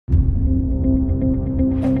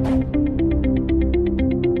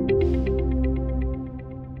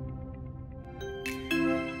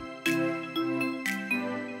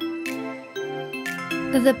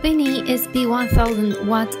The PNI SP1000W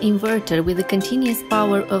inverter with a continuous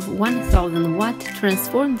power of 1000 W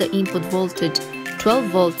transformed the input voltage 12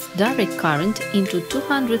 volts direct current into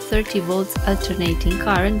 230 volts alternating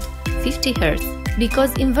current 50 Hz.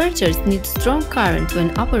 Because inverters need strong current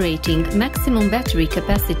when operating, maximum battery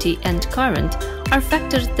capacity and current are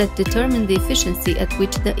factors that determine the efficiency at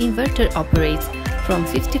which the inverter operates from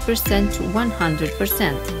 50% to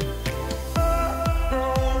 100%.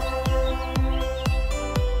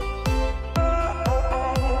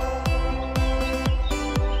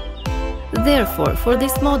 Therefore, for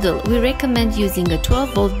this model, we recommend using a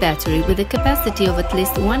 12-volt battery with a capacity of at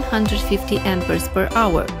least 150 amperes per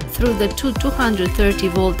hour. Through the two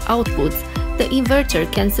 230-volt outputs, the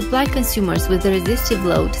inverter can supply consumers with a resistive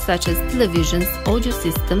load such as televisions, audio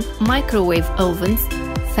system, microwave ovens,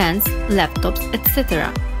 fans, laptops,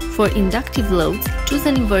 etc. For inductive loads, choose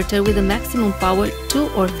an inverter with a maximum power 2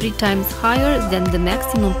 or 3 times higher than the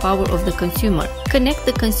maximum power of the consumer. Connect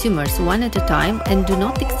the consumers one at a time and do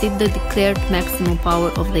not exceed the declared maximum power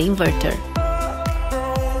of the inverter.